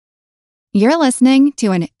You're listening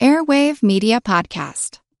to an Airwave Media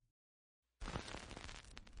Podcast.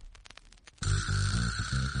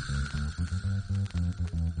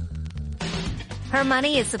 Her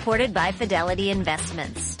Money is supported by Fidelity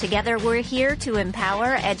Investments. Together, we're here to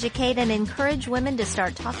empower, educate, and encourage women to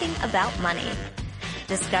start talking about money.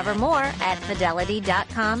 Discover more at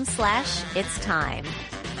fidelity.com/it's time.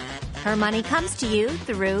 Her Money comes to you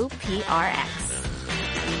through PRX.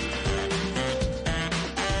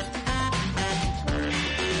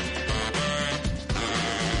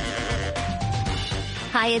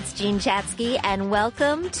 Hi, it's Jean Chatzky, and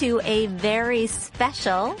welcome to a very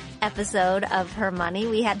special episode of Her Money.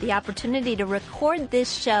 We had the opportunity to record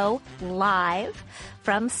this show live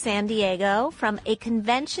from San Diego from a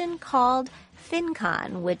convention called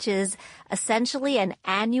FinCon, which is essentially an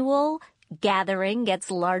annual gathering,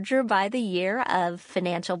 gets larger by the year, of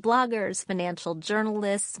financial bloggers, financial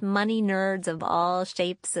journalists, money nerds of all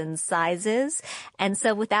shapes and sizes. And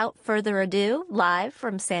so without further ado, live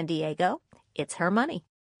from San Diego, it's Her Money.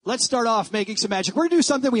 Let's start off making some magic. We're going to do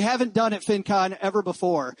something we haven't done at FinCon ever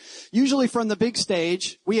before. Usually from the big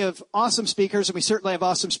stage, we have awesome speakers, and we certainly have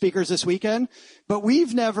awesome speakers this weekend, but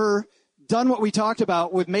we've never done what we talked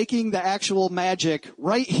about with making the actual magic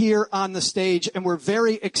right here on the stage, and we're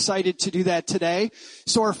very excited to do that today.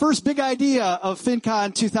 So our first big idea of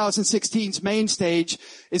FinCon 2016's main stage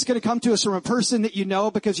is going to come to us from a person that you know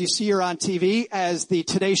because you see her on TV as the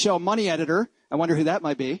Today Show money editor. I wonder who that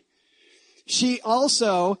might be. She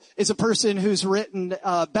also is a person who's written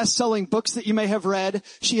best-selling books that you may have read.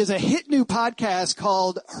 She has a hit new podcast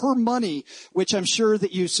called Her Money, which I'm sure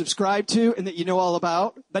that you subscribe to and that you know all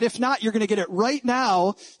about. But if not, you're going to get it right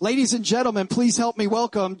now. Ladies and gentlemen, please help me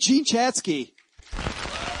welcome Jean Chatzky.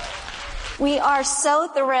 We are so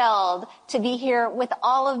thrilled to be here with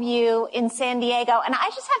all of you in San Diego. And I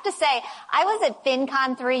just have to say, I was at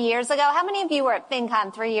FinCon 3 years ago. How many of you were at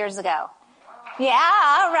FinCon 3 years ago?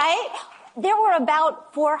 Yeah, right? There were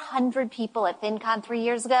about 400 people at FinCon 3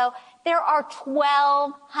 years ago. There are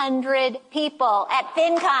 1,200 people at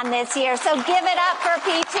FinCon this year, so give it up for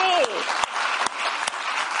PT.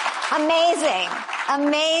 Amazing,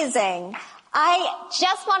 amazing. I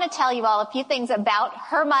just want to tell you all a few things about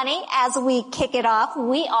Her Money as we kick it off.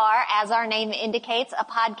 We are, as our name indicates, a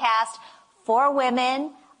podcast for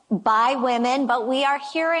women, by women, but we are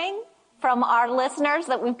hearing from our listeners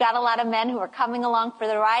that we've got a lot of men who are coming along for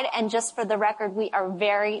the ride. And just for the record, we are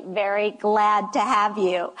very, very glad to have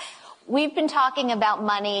you. We've been talking about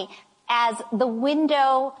money as the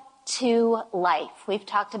window to life. We've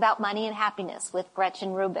talked about money and happiness with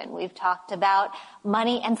Gretchen Rubin. We've talked about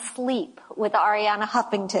money and sleep with Ariana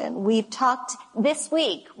Huffington. We've talked this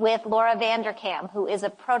week with Laura Vanderkam, who is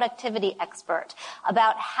a productivity expert,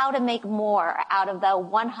 about how to make more out of the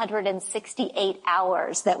 168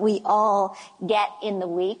 hours that we all get in the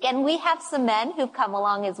week. And we have some men who've come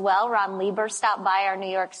along as well. Ron Lieber stopped by our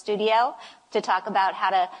New York studio to talk about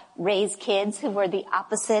how to raise kids who were the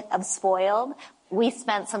opposite of spoiled. We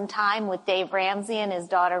spent some time with Dave Ramsey and his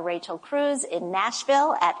daughter Rachel Cruz in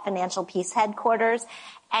Nashville at Financial Peace headquarters.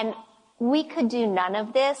 And we could do none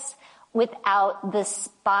of this without the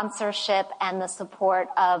sponsorship and the support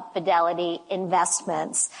of Fidelity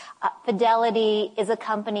Investments. Fidelity is a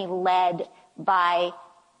company led by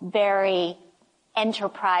very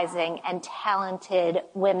enterprising and talented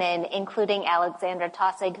women, including Alexandra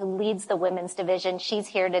Tossig, who leads the women's division. She's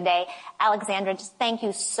here today. Alexandra, just thank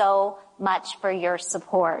you so much for your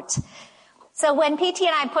support. So when PT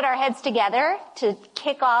and I put our heads together to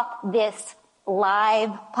kick off this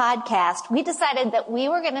live podcast, we decided that we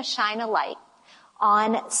were going to shine a light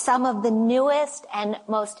on some of the newest and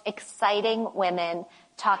most exciting women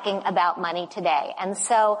talking about money today. And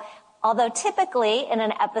so although typically in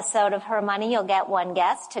an episode of Her Money you'll get one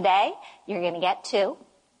guest, today you're going to get two.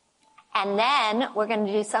 And then we're going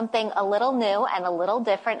to do something a little new and a little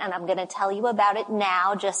different, and I'm going to tell you about it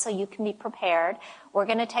now just so you can be prepared. We're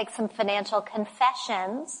going to take some financial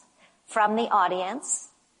confessions from the audience.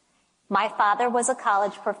 My father was a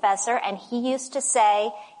college professor, and he used to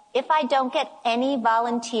say, if I don't get any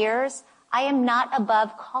volunteers, I am not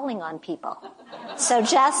above calling on people. So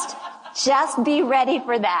just be ready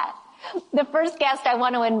for that. The first guest I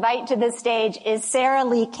want to invite to the stage is Sarah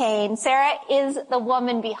Lee Kane. Sarah is the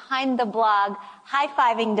woman behind the blog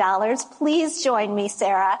High-Fiving Dollars. Please join me,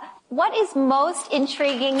 Sarah. What is most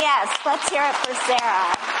intriguing? Yes, let's hear it for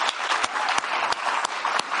Sarah.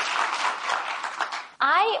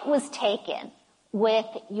 I was taken with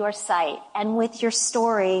your site and with your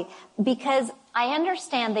story because I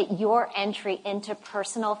understand that your entry into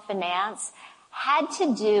personal finance had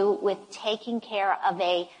to do with taking care of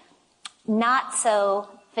a not so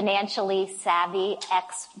financially savvy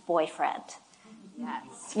ex-boyfriend.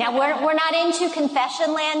 Yes. Now, we're not into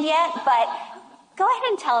confession land yet, but go ahead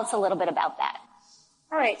and tell us a little bit about that.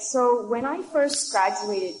 All right, so when I first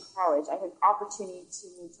graduated college, I had an opportunity to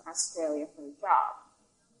move to Australia for a job.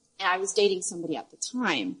 And I was dating somebody at the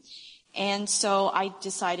time. And so I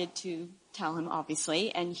decided to tell him,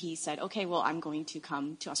 obviously, and he said, okay, well, I'm going to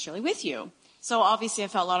come to Australia with you. So obviously I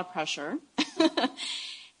felt a lot of pressure.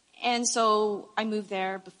 And so I moved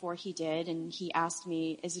there before he did, and he asked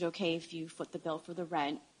me, is it okay if you foot the bill for the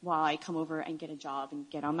rent while I come over and get a job and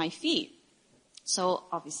get on my feet? So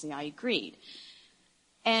obviously I agreed.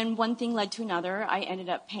 And one thing led to another. I ended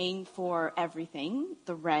up paying for everything,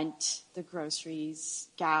 the rent, the groceries,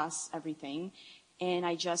 gas, everything. And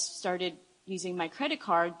I just started using my credit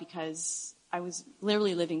card because I was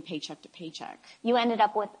literally living paycheck to paycheck. You ended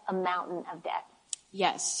up with a mountain of debt.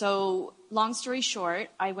 Yes. So long story short,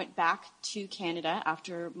 I went back to Canada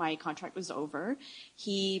after my contract was over.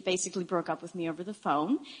 He basically broke up with me over the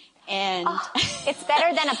phone. And it's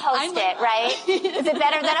better than a Post-it, right? Is it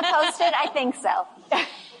better than a Post-it? I think so.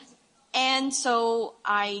 And so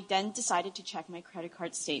I then decided to check my credit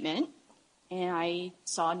card statement, and I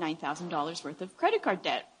saw $9,000 worth of credit card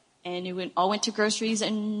debt. And it all went to groceries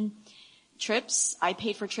and trips. I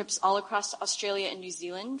paid for trips all across Australia and New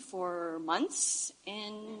Zealand for months.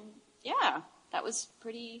 And yeah, that was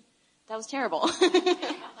terrible.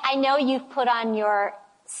 I know you've put on your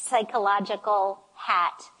psychological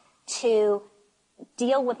hat to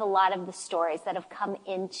deal with a lot of the stories that have come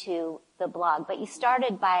into the blog, but you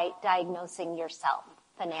started by diagnosing yourself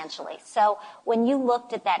financially. So when you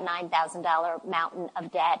looked at that $9,000 mountain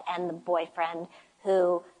of debt and the boyfriend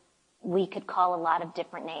who we could call a lot of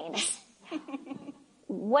different names,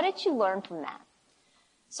 what did you learn from that?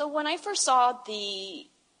 So when I first saw the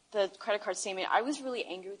credit card statement, I was really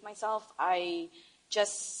angry with myself. I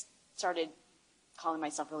just started calling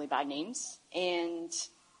myself really bad names, and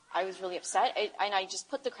I was really upset. And I just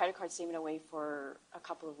put the credit card statement away for a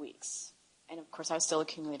couple of weeks. And of course I was still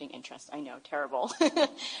accumulating interest. I know, terrible.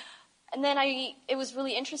 And then it was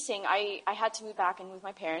really interesting. I had to move back in with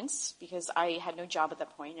my parents because I had no job at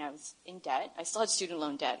that point and I was in debt. I still had student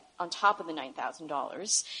loan debt on top of the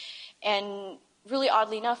 $9,000. And really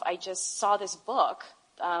oddly enough, I just saw this book,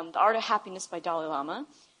 The Art of Happiness by Dalai Lama.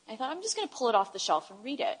 I thought, I'm just going to pull it off the shelf and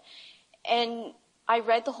read it. And I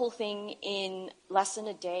read the whole thing in less than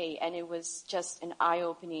a day, and it was just an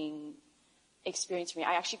eye-opening experience for me.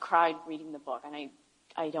 I actually cried reading the book, and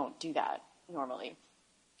I don't do that normally.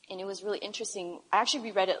 And it was really interesting. I actually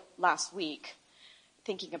reread it last week,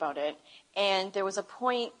 thinking about it, and there was a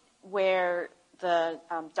point where the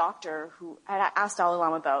doctor who had asked Dalai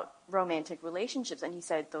Lama about romantic relationships, and he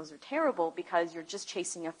said, those are terrible because you're just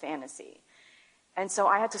chasing a fantasy. And so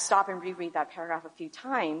I had to stop and reread that paragraph a few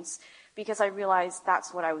times because I realized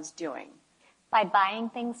that's what I was doing. By buying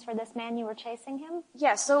things for this man, you were chasing him?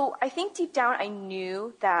 Yeah, so I think deep down I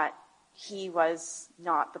knew that he was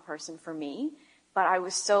not the person for me, but I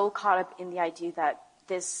was so caught up in the idea that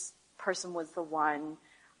this person was the one,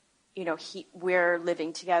 we're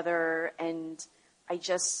living together, and I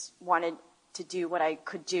just wanted to do what I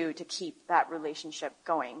could do to keep that relationship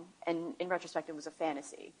going. And in retrospect, it was a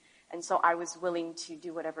fantasy. And so I was willing to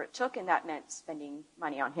do whatever it took, and that meant spending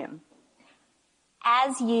money on him.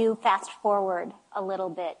 As you fast forward a little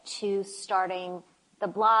bit to starting the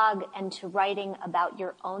blog and to writing about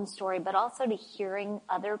your own story, but also to hearing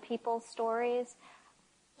other people's stories,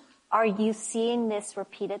 are you seeing this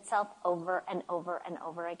repeat itself over and over and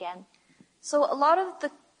over again? So a lot of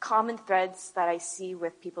the common threads that I see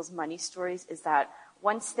with people's money stories is that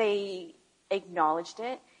once they acknowledged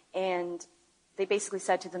it and they basically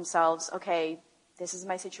said to themselves, okay, this is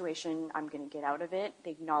my situation, I'm going to get out of it,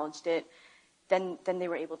 they acknowledged it, then they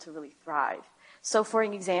were able to really thrive. So for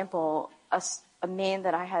an example, a man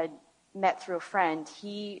that I had met through a friend,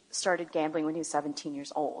 he started gambling when he was 17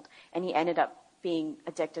 years old, and he ended up being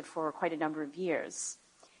addicted for quite a number of years.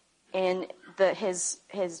 And his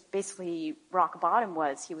basically rock bottom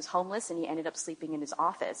was he was homeless and he ended up sleeping in his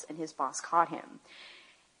office, and his boss caught him.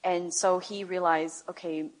 And so he realized,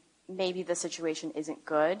 okay, maybe the situation isn't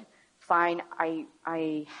good. Fine,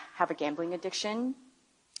 I have a gambling addiction,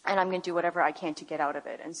 and I'm going to do whatever I can to get out of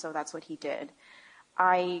it. And so that's what he did.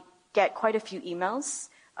 I get quite a few emails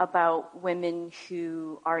about women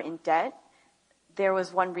who are in debt. There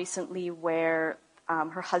was one recently where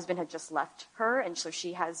her husband had just left her, and so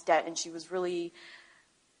she has debt, and she was really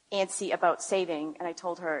antsy about saving. And I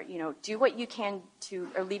told her, do what you can to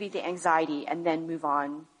alleviate the anxiety and then move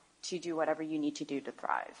on to do whatever you need to do to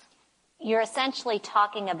thrive. You're essentially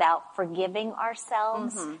talking about forgiving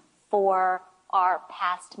ourselves for are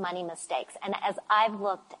past money mistakes. And as I've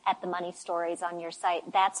looked at the money stories on your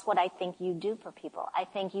site, that's what I think you do for people. I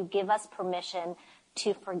think you give us permission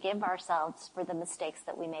to forgive ourselves for the mistakes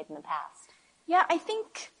that we made in the past. Yeah, I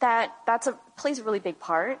think that plays a really big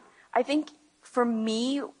part. I think for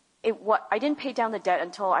me, I didn't pay down the debt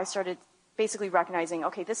until I started basically recognizing,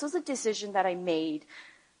 okay, this was a decision that I made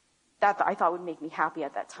that I thought would make me happy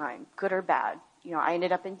at that time, good or bad. I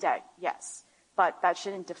ended up in debt, yes, but that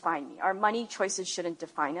shouldn't define me. Our money choices shouldn't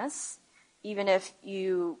define us. Even if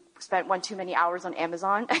you spent one too many hours on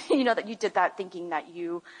Amazon, that you did that thinking that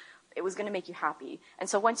it was going to make you happy. And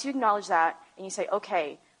so once you acknowledge that and you say,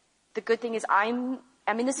 okay, the good thing is I'm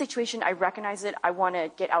in this situation, I recognize it, I want to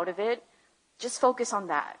get out of it, just focus on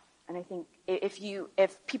that. And I think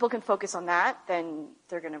if people can focus on that, then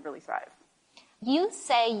they're going to really thrive. You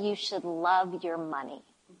say you should love your money.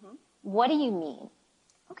 Mm-hmm. What do you mean?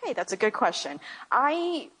 Okay, that's a good question.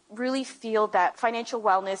 I really feel that financial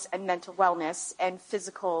wellness and mental wellness and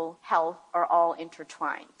physical health are all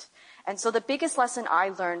intertwined. And so the biggest lesson I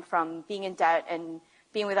learned from being in debt and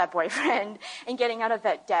being with that boyfriend and getting out of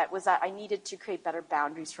that debt was that I needed to create better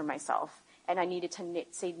boundaries for myself. And I needed to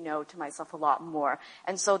say no to myself a lot more.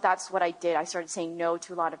 And so that's what I did. I started saying no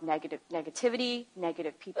to a lot of negativity,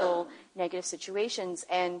 negative people, negative situations.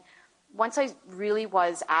 And once I really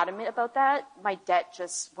was adamant about that, my debt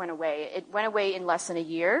just went away. It went away in less than a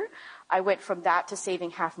year. I went from that to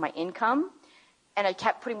saving half my income. And I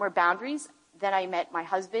kept putting more boundaries. Then I met my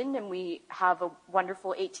husband, and we have a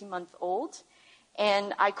wonderful 18-month-old.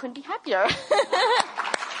 And I couldn't be happier.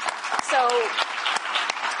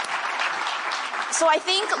 So I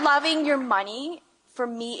think loving your money, for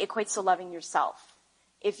me, equates to loving yourself.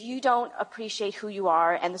 If you don't appreciate who you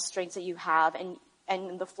are and the strengths that you have and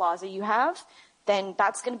the flaws that you have, then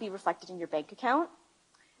that's going to be reflected in your bank account.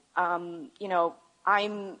 I'm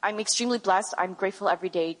extremely blessed. I'm grateful every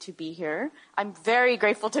day to be here. I'm very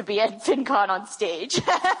grateful to be at FinCon on stage.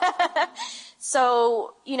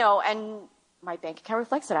 So, and my bank account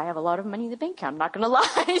reflects that I have a lot of money in the bank account. I'm not going to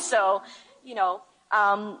lie. So,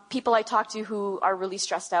 people I talk to who are really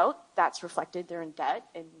stressed out, that's reflected. They're in debt,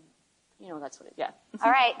 and that's what yeah. All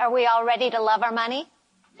right, are we all ready to love our money?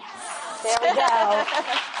 Yes. There we go.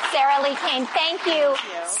 Sarah Lee Kane, thank you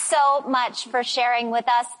so much for sharing with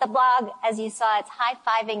us. The blog, as you saw, it's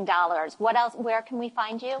High-Fiving Dollars. What else? Where can we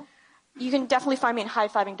find you? You can definitely find me at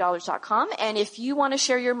highfivingdollars.com. And if you want to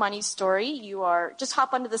share your money story, just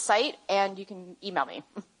hop onto the site and you can email me.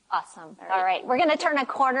 Awesome. All right. We're going to turn a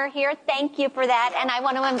corner here. Thank you for that. And I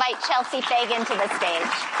want to invite Chelsea Fagan to the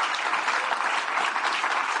stage.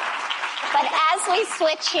 But as we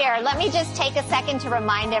switch here, let me just take a second to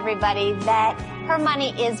remind everybody that Her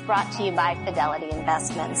Money is brought to you by Fidelity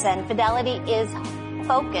Investments. And Fidelity is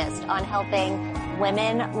focused on helping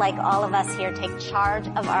women like all of us here take charge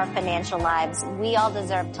of our financial lives. We all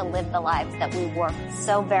deserve to live the lives that we work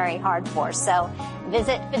so very hard for. So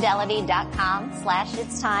visit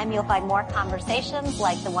fidelity.com/it's time. You'll find more conversations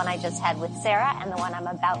like the one I just had with Sarah and the one I'm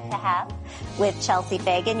about to have with Chelsea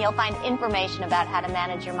Fagan. You'll find information about how to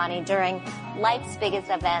manage your money during life's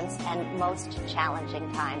biggest events and most challenging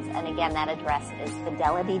times. And again, that address is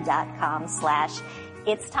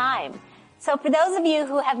fidelity.com/it's time. So for those of you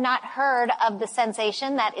who have not heard of the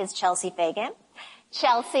sensation that is Chelsea Fagan,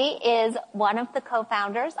 Chelsea is one of the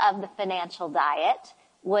co-founders of the Financial Diet,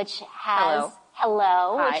 which has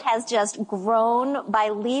which has just grown by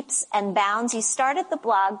leaps and bounds. You started the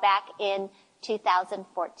blog back in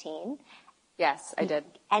 2014. Yes, I did.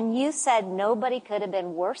 And you said nobody could have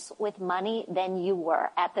been worse with money than you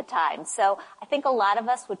were at the time. So I think a lot of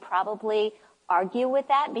us would probably argue with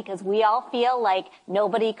that because we all feel like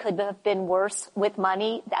nobody could have been worse with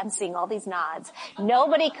money. I'm seeing all these nods.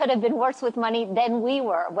 Nobody could have been worse with money than we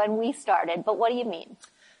were when we started. But what do you mean?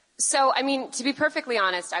 So, to be perfectly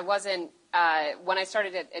honest, I wasn't, when I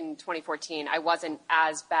started it in 2014, I wasn't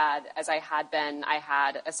as bad as I had been. I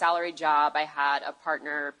had a salary job. I had a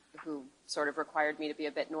partner who sort of required me to be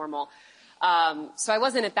a bit normal. So I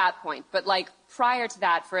wasn't at that point. But prior to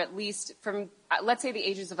that, for at least from, let's say the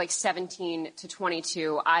ages of 17 to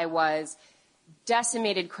 22, I was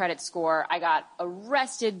decimated credit score. I got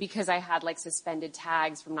arrested because I had suspended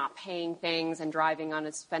tags from not paying things and driving on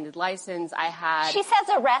a suspended license. She says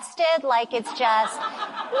arrested like it's just,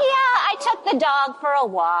 I took the dog for a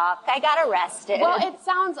walk. I got arrested. Well, it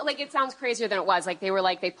sounds crazier than it was.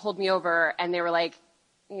 They pulled me over and they were like,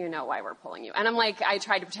 you know why we're pulling you. And I'm I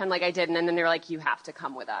tried to pretend like I didn't, and then they were like, you have to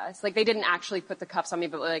come with us. They didn't actually put the cuffs on me,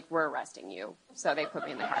 but we're arresting you. So they put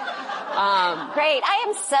me in the car. Great. I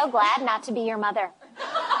am so glad not to be your mother.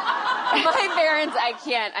 My parents,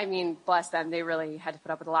 bless them, they really had to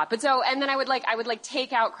put up with a lot. But so, and then I would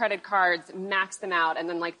take out credit cards, max them out, and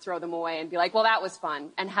then like throw them away and be like, well, that was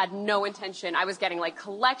fun, and had no intention. I was getting like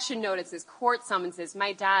collection notices, court summonses.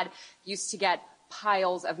 My dad used to get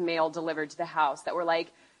piles of mail delivered to the house that were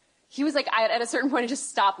like, he was like, at a certain point, I just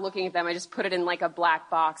stopped looking at them. I just put it in like a black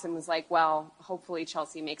box and was like, well, hopefully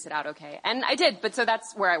Chelsea makes it out okay. And I did, but so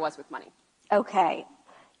that's where I was with money. Okay.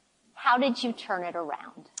 How did you turn it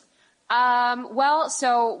around? Well,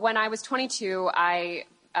 so when I was 22, I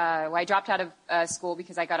dropped out of school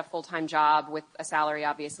because I got a full-time job with a salary,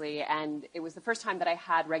 obviously, and it was the first time that I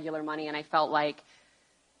had regular money, and I felt like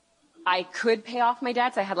I could pay off my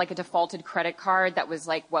debts. I had like a defaulted credit card that was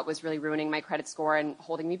like what was really ruining my credit score and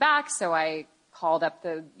holding me back. So I called up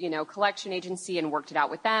the, collection agency and worked it out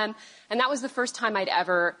with them. And that was the first time I'd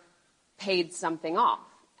ever paid something off.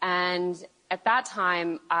 And at that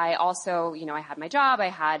time, I also, I had my job. I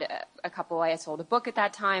had I sold a book at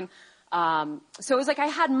that time. So it was like I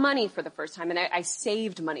had money for the first time, and I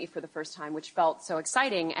saved money for the first time, which felt so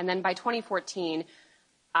exciting. And then by 2014,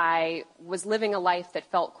 I was living a life that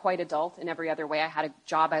felt quite adult in every other way. I had a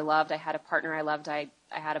job I loved. I had a partner I loved. I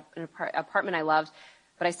had an apartment I loved,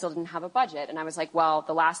 but I still didn't have a budget. And I was like, well,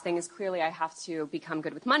 the last thing is clearly I have to become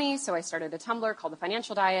good with money. So I started a Tumblr called The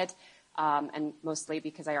Financial Diet. And mostly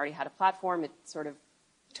because I already had a platform, it sort of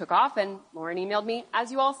took off, and Lauren emailed me,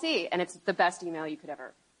 as you all see. And it's the best email you could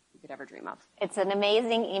ever dream of. It's an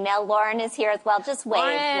amazing email. Lauren is here as well. Just wave,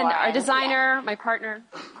 Lauren. Our designer, my partner,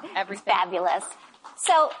 everything. Fabulous.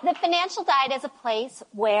 So the Financial Diet is a place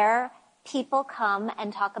where people come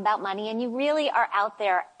and talk about money, and you really are out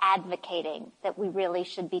there advocating that we really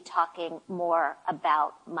should be talking more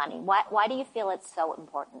about money. Why do you feel it's so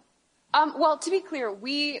important? Well, to be clear,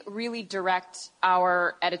 we really direct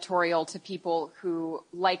our editorial to people who,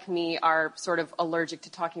 like me, are sort of allergic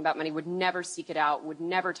to talking about money, would never seek it out, would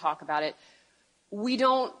never talk about it.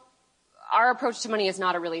 Our approach to money is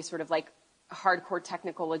not a really sort of like hardcore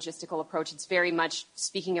technical logistical approach. It's very much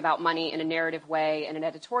speaking about money in a narrative way, in an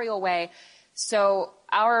editorial way. So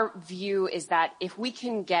our view is that if we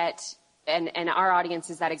can get, and our audience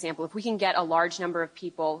is that example, if we can get a large number of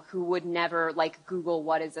people who would never like Google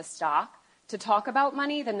what is a stock to talk about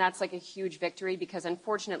money, then that's like a huge victory, because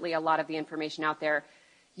unfortunately a lot of the information out there,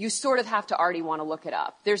 you sort of have to already want to look it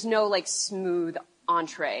up. There's no like smooth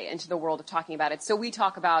entree into the world of talking about it. So we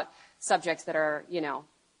talk about subjects that are,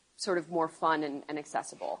 sort of more fun and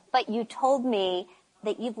accessible. But you told me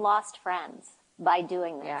that you've lost friends by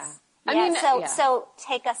doing this. Yeah. So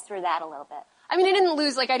take us through that a little bit. I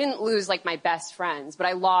didn't lose my best friends, but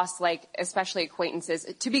I lost especially acquaintances.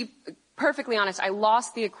 To be perfectly honest, I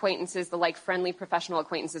lost the acquaintances, the friendly professional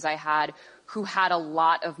acquaintances I had who had a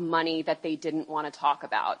lot of money that they didn't want to talk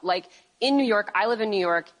about. In New York, I live in New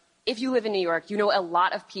York. If you live in New York, you know a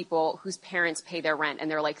lot of people whose parents pay their rent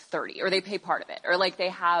and they're 30, or they pay part of it, or they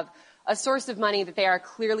have a source of money that they are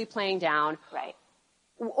clearly playing down. Right.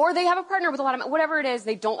 Or they have a partner with a lot of money, whatever it is,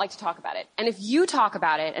 they don't like to talk about it. And if you talk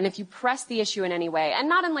about it, and if you press the issue in any way, and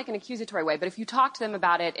not in an accusatory way, but if you talk to them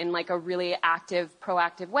about it in a really active,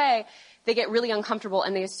 proactive way, they get really uncomfortable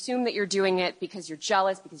and they assume that you're doing it because you're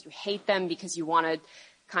jealous, because you hate them, because you want to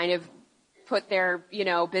kind of put their,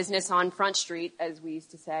 business on Front Street, as we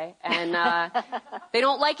used to say. And, they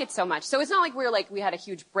don't like it so much. So it's not like we had a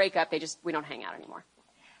huge breakup. We don't hang out anymore.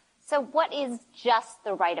 So what is just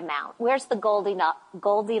the right amount? Where's the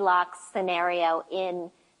Goldilocks scenario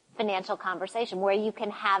in financial conversation where you can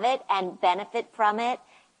have it and benefit from it,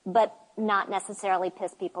 but not necessarily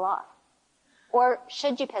piss people off? Or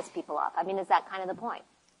should you piss people off? Is that kind of the point?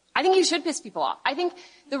 I think you should piss people off. I think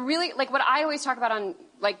what I always talk about on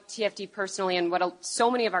TFD personally, and what so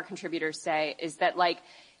many of our contributors say, is that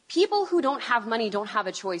people who don't have money don't have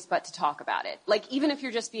a choice but to talk about it. Even if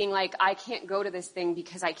you're just being I can't go to this thing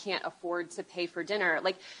because I can't afford to pay for dinner.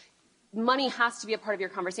 Money has to be a part of your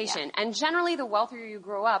conversation. Yeah. And generally, the wealthier you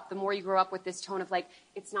grow up, the more you grow up with this tone of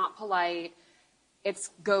it's not polite.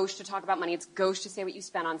 It's gauche to talk about money. It's gauche to say what you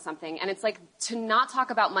spent on something. And it's to not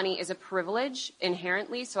talk about money is a privilege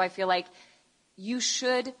inherently. So I feel you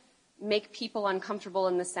should make people uncomfortable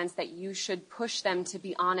in the sense that you should push them to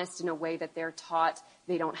be honest in a way that they're taught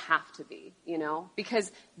they don't have to be,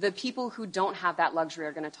 because the people who don't have that luxury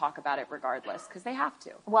are going to talk about it regardless because they have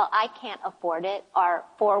to. Well, I can't afford it are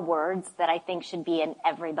 4 words that I think should be in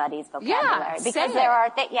everybody's vocabulary. Yeah, because there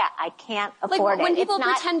are I can't afford it. When people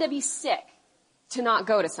pretend to be sick to not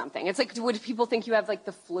go to something, it's would people think you have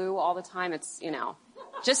the flu all the time? It's,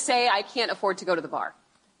 just say I can't afford to go to the bar.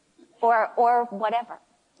 Or whatever.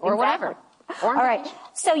 Or whatever. All right.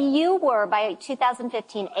 So you were, by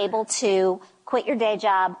 2015, able to quit your day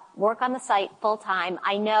job, work on the site full time.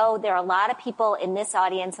 I know there are a lot of people in this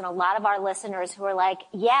audience and a lot of our listeners who are like,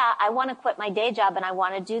 yeah, I want to quit my day job and I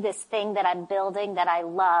want to do this thing that I'm building that I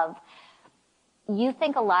love. You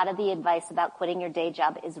think a lot of the advice about quitting your day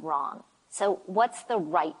job is wrong. So what's the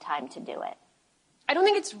right time to do it? I don't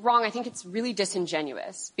think it's wrong. I think it's really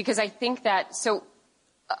disingenuous because I think that,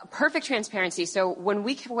 perfect transparency. So when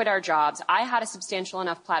we quit our jobs, I had a substantial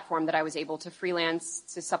enough platform that I was able to freelance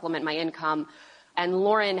to supplement my income. And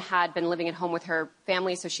Lauren had been living at home with her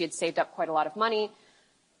family, so she had saved up quite a lot of money.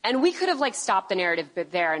 And we could have stopped the narrative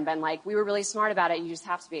there and been like, we were really smart about it. You just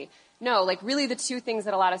have to be. No, really the two things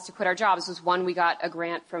that allowed us to quit our jobs was one, we got a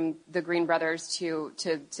grant from the Green Brothers to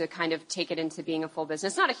kind of take it into being a full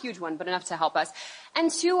business. Not a huge one, but enough to help us. And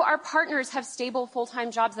two, our partners have stable full-time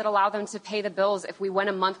jobs that allow them to pay the bills if we went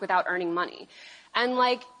a month without earning money. And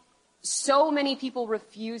so many people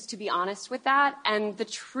refuse to be honest with that. And the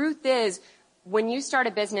truth is, when you start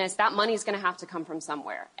a business, that money is going to have to come from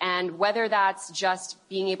somewhere. And whether that's just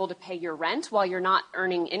being able to pay your rent while you're not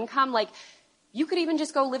earning income, you could even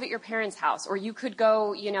just go live at your parents' house, or you could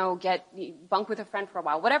go, bunk with a friend for a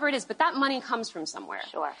while, whatever it is. But that money comes from somewhere.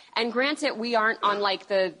 Sure. And granted, we aren't on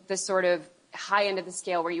the sort of high end of the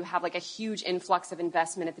scale where you have a huge influx of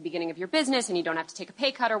investment at the beginning of your business and you don't have to take a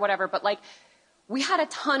pay cut or whatever. But we had a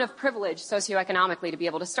ton of privilege socioeconomically to be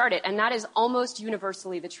able to start it. And that is almost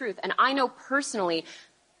universally the truth. And I know personally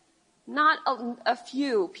not a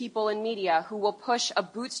few people in media who will push a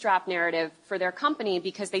bootstrap narrative for their company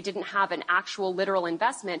because they didn't have an actual literal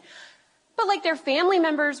investment. But their family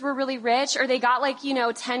members were really rich, or they got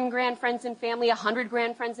 10 grand friends and family, 100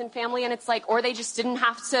 grand friends and family, and it's or they just didn't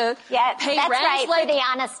have to pay that's rent. Right, for the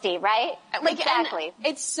honesty, right? Exactly.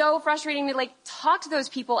 It's so frustrating to talk to those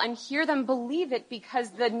people and hear them believe it because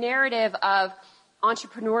the narrative of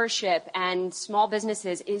entrepreneurship and small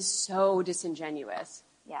businesses is so disingenuous.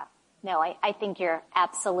 Yeah. No, I think you're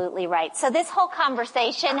absolutely right. So this whole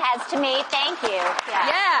conversation has to me, thank you.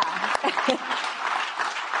 Yeah.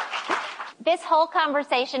 This whole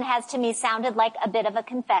conversation has to me sounded like a bit of a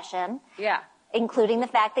confession. Yeah. Including the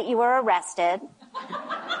fact that you were arrested.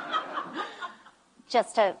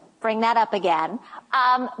 Just to bring that up again.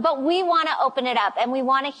 But we want to open it up and we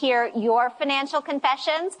want to hear your financial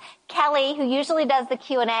confessions. Kelly, who usually does the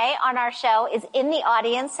Q&A on our show, is in the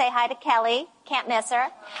audience. Say hi to Kelly. Can't miss her.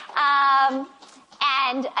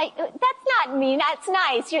 That's not mean. That's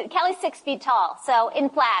nice. Kelly's 6 feet tall, so in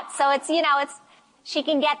flats. So she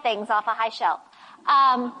can get things off a high shelf.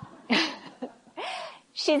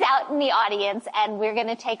 She's out in the audience, and we're going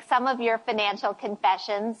to take some of your financial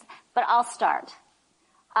confessions, but I'll start.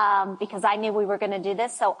 Because I knew we were going to do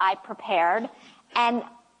this, so I prepared. And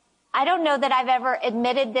I don't know that I've ever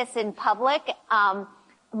admitted this in public.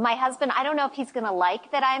 My husband, I don't know if he's going to like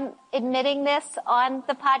that I'm admitting this on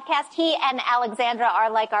the podcast. He and Alexandra are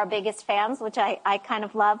our biggest fans, which I kind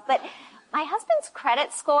of love. But my husband's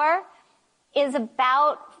credit score is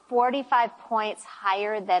about 45 points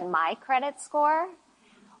higher than my credit score,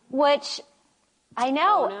 which I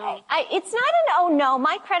know. Oh, no. It's not an oh no.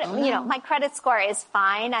 My credit, my credit score is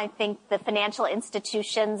fine. I think the financial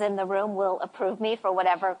institutions in the room will approve me for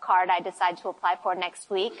whatever card I decide to apply for next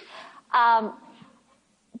week.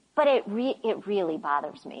 But it really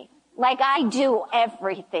bothers me. I do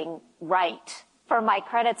everything right for my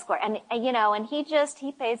credit score. And he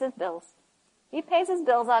pays his bills. He pays his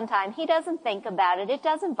bills on time. He doesn't think about it. It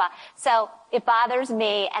doesn't so it bothers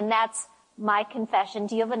me, and that's my confession.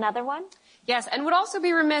 Do you have another one? Yes, and would also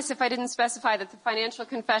be remiss if I didn't specify that the Financial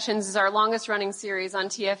Confessions is our longest running series on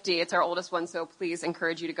TFD. It's our oldest one, so please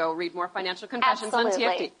encourage you to go read more Financial Confessions Absolutely.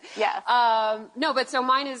 on TFD. Yes. So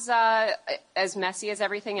mine is as messy as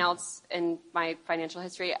everything else in my financial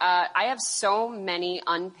history. I have so many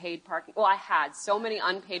unpaid parking. Well, I had so many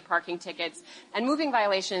unpaid parking tickets and moving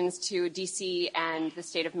violations to D.C. and the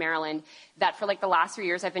state of Maryland that for the last 3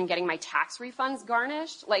 years I've been getting my tax refunds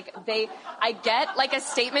garnished. I get a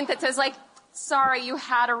statement that says sorry, you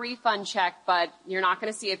had a refund check, but you're not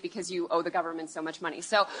going to see it because you owe the government so much money.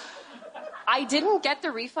 So I didn't get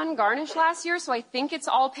the refund garnished last year, so I think it's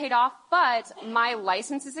all paid off, but my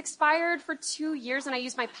license is expired for 2 years, and I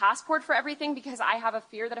use my passport for everything because I have a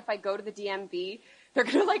fear that if I go to the DMV, they're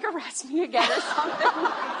going to arrest me again or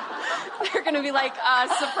something. They're going to be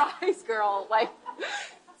surprise girl.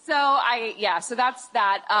 So that's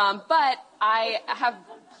that. But I have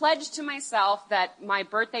pledged to myself that my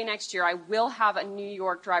birthday next year, I will have a New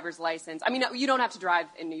York driver's license. I mean, you don't have to drive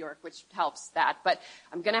in New York, which helps that, but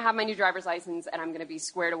I'm going to have my new driver's license and I'm going to be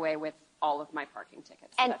squared away with all of my parking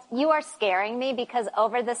tickets. And you are scaring me because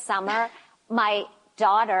over the summer, my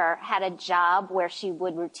daughter had a job where she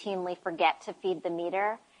would routinely forget to feed the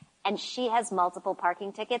meter, and she has multiple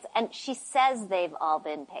parking tickets, and she says they've all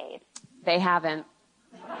been paid. They haven't.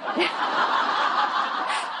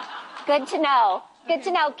 Good to know. Good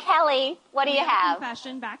to know. Kelly, what do you have?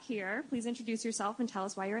 Confession back here. Please introduce yourself and tell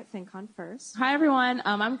us why you're at FinCon first. Hi, everyone.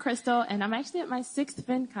 I'm Crystal, and I'm actually at my 6th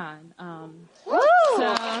FinCon. Woo!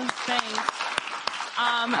 So, thanks.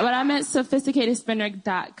 But I'm at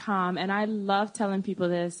sophisticatedspender.com, and I love telling people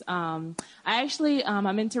this. I'm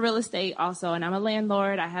into real estate also, and I'm a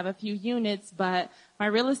landlord. I have a few units, but my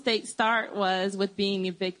real estate start was with being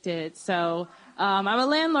evicted. So, I'm a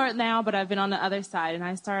landlord now, but I've been on the other side, and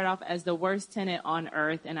I started off as the worst tenant on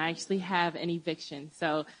earth, and I actually have an eviction.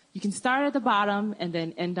 So you can start at the bottom and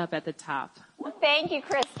then end up at the top. Thank you,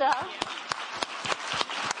 Krista.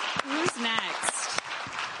 Who's next?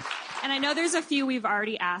 And I know there's a few we've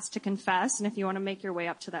already asked to confess, and if you want to make your way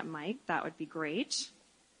up to that mic, that would be great.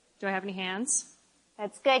 Do I have any hands?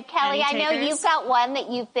 That's good. Kelly, I know you've got one that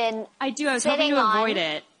you've been I do. I was hoping to avoid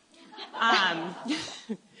it.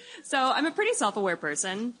 So I'm a pretty self-aware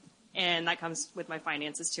person, and that comes with my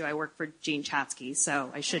finances, too. I work for Gene Chatsky,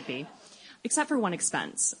 so I should be. Except for one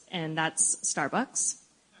expense, and that's Starbucks.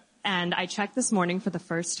 And I checked this morning for the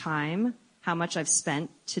first time how much I've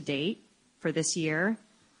spent to date for this year,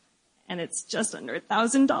 and it's just under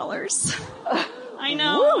 $1,000. I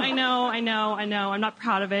know. I'm not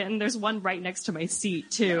proud of it, and there's one right next to my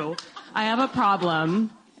seat, too. I have a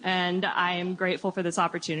problem, and I am grateful for this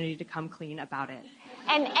opportunity to come clean about it.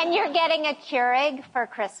 And you're getting a Keurig for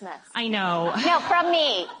Christmas. I know. No, from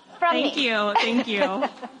me. Thank you.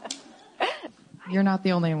 You're not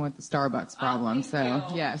the only one with the Starbucks problem, so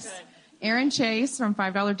yes. Erin Chase from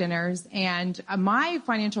 $5 Dinners, and my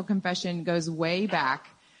financial confession goes way back,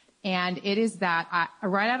 and it is that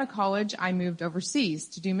right out of college, I moved overseas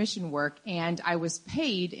to do mission work, and I was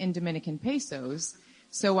paid in Dominican pesos.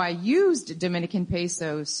 So I used Dominican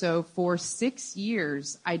pesos. So for 6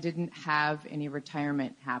 years, I didn't have any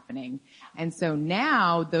retirement happening. And so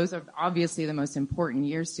now those are obviously the most important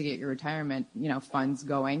years to get your retirement, funds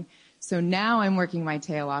going. So now I'm working my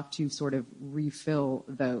tail off to sort of refill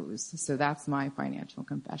those. So that's my financial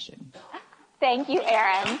confession. Thank you,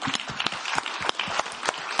 Erin.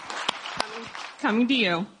 Coming to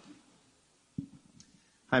you.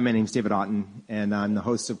 Hi, my name's David Otten, and I'm the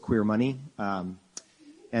host of Queer Money.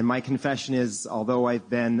 And my confession is, although I've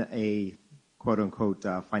been a quote-unquote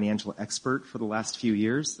financial expert for the last few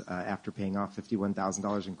years, after paying off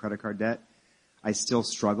 $51,000 in credit card debt, I still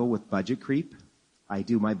struggle with budget creep. I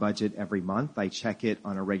do my budget every month. I check it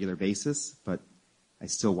on a regular basis, but I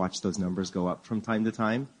still watch those numbers go up from time to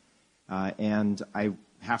time. And I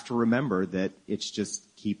have to remember that it's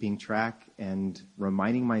just keeping track and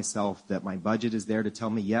reminding myself that my budget is there to tell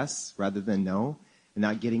me yes rather than no, and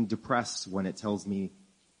not getting depressed when it tells me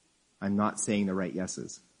I'm not saying the right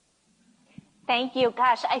yeses. Thank you.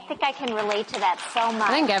 Gosh, I think I can relate to that so much.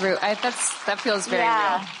 I think that feels very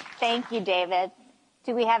real. Thank you, David.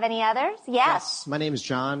 Do we have any others? Yes. My name is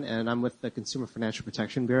John, and I'm with the Consumer Financial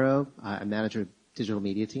Protection Bureau. I manage a digital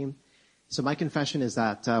media team. So my confession is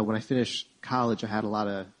that when I finished college, I had a lot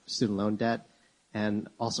of student loan debt and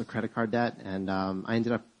also credit card debt, and I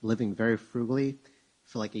ended up living very frugally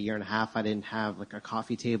for like a year and a half. I didn't have like a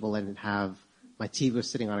coffee table. I didn't have my TV was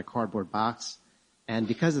sitting on a cardboard box, and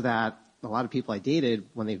because of that, a lot of people I dated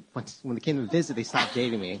when they came to visit, they stopped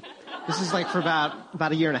dating me. This was like for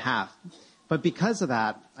about a year and a half. But because of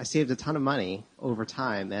that, I saved a ton of money over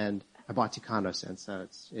time, and I bought 2 condos since. So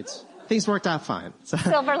it's things worked out fine. So.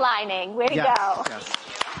 Silver lining. Way to go. Yes.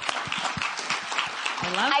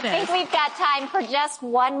 I love this. I think we've got time for just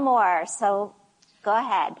one more. So go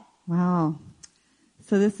ahead. Wow.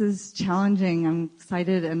 So this is challenging. I'm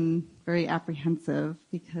excited and very apprehensive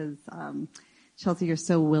because, Chelsea, you're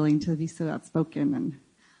so willing to be so outspoken and,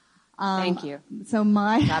 Thank you. So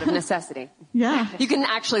out of necessity. Yeah. You can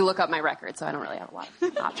actually look up my record, so I don't really have a lot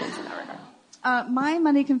of options in that regard. My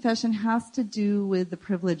money confession has to do with the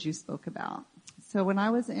privilege you spoke about. So when I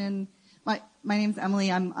was my name's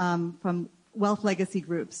Emily. I'm from Wealth Legacy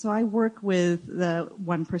Group. So I work with the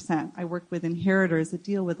 1%. I work with inheritors that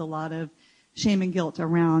deal with a lot of shame and guilt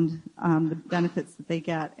around the benefits that they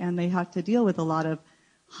get, and they have to deal with a lot of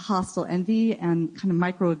hostile envy and kind of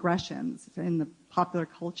microaggressions in the popular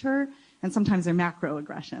culture, and sometimes they're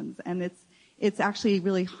macroaggressions, and it's actually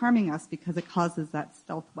really harming us because it causes that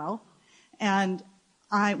stealth wealth. And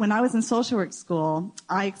when I was in social work school,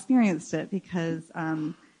 I experienced it because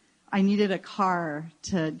I needed a car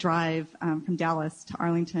to drive from Dallas to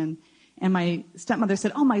Arlington, and my stepmother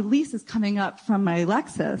said, "Oh, my lease is coming up from my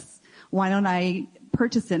Lexus. Why don't I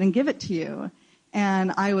purchase it and give it to you?"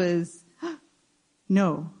 And I was,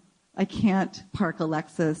 no, I can't park a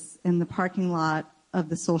Lexus in the parking lot of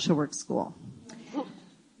the social work school.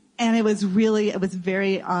 And it was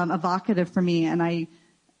very evocative for me. And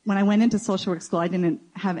when I went into social work school, I didn't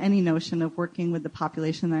have any notion of working with the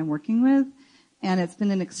population that I'm working with. And it's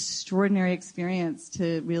been an extraordinary experience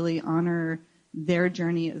to really honor their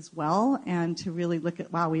journey as well, and to really look at,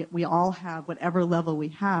 wow, we all have, whatever level we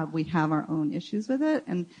have our own issues with it.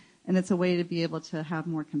 And it's a way to be able to have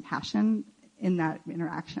more compassion in that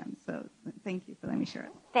interaction. So thank you for letting me share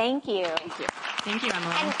it. Thank you. Thank you. Thank you,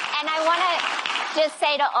 Emily. And I want to just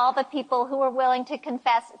say to all the people who are willing to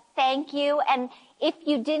confess, thank you. And if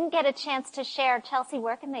you didn't get a chance to share, Chelsea,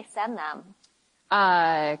 where can they send them?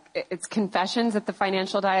 It's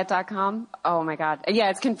confessions@thefinancialdiet.com. Oh my God. Yeah,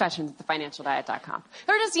 it's confessions@thefinancialdiet.com.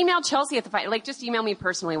 Or just email Chelsea just email me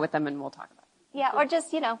personally with them and we'll talk about it. Yeah, or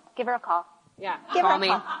just, give her a call. Yeah, call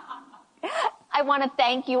me. I want to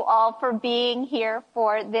thank you all for being here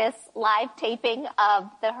for this live taping of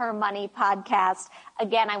the Her Money podcast.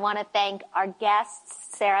 Again, I want to thank our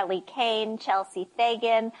guests, Sarah Lee Kane, Chelsea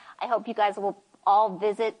Fagan. I hope you guys will all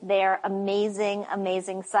visit their amazing,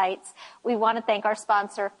 amazing sites. We want to thank our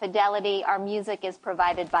sponsor, Fidelity. Our music is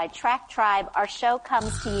provided by Track Tribe. Our show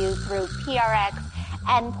comes to you through PRX.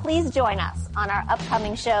 And please join us on our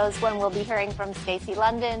upcoming shows when we'll be hearing from Stacey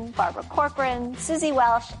London, Barbara Corcoran, Susie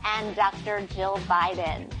Welsh, and Dr. Jill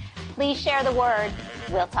Biden. Please share the word.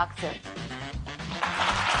 We'll talk soon.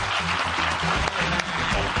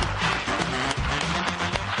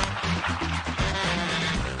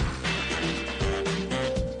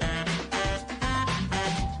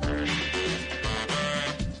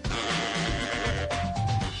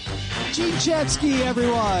 Gene Chatsky,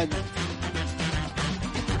 everyone.